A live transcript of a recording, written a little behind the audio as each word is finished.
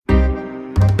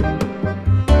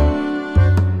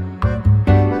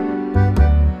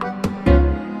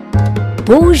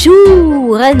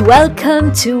Bonjour and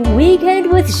welcome to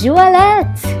Weekend with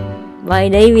Joëlette. My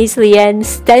name is Leanne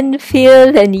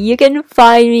Stanfield and you can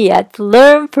find me at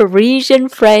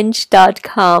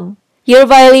learnparisianfrench.com. Your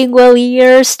bilingual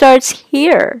year starts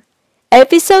here.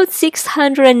 Episode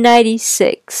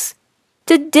 696.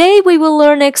 Today we will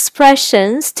learn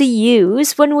expressions to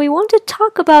use when we want to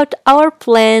talk about our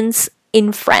plans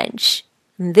in French.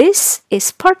 This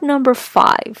is part number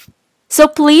 5. So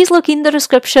please look in the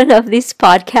description of this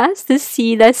podcast to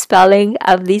see the spelling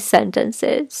of these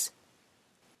sentences.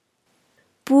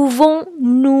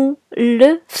 Pouvons-nous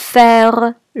le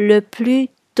faire le plus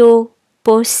tôt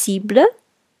possible?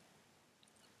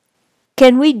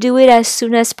 Can we do it as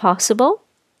soon as possible?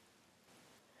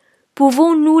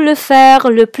 Pouvons-nous le faire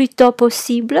le plus tôt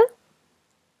possible?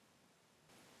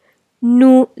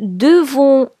 Nous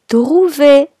devons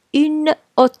trouver une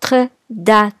autre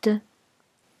date.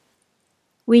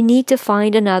 We need to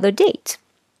find another date.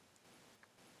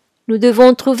 Nous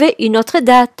devons trouver une autre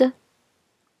date.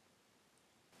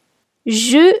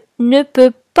 Je ne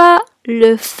peux pas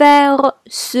le faire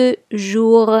ce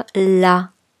jour-là.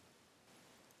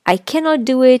 I cannot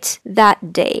do it that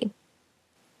day.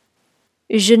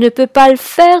 Je ne peux pas le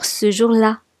faire ce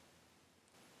jour-là.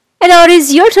 And now it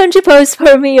is your turn to post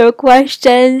for me your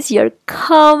questions, your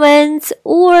comments,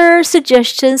 or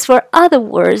suggestions for other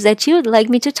words that you would like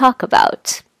me to talk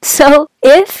about. So,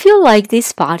 if you like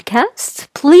this podcast,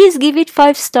 please give it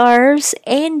 5 stars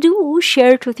and do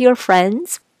share it with your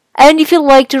friends. And if you'd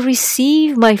like to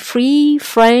receive my free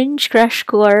French crash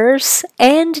course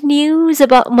and news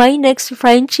about my next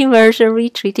French immersion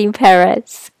retreat in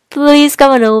Paris, please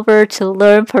come on over to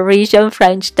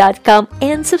learnparisianfrench.com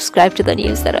and subscribe to the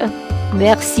newsletter.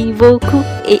 Merci beaucoup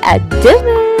et à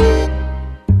demain!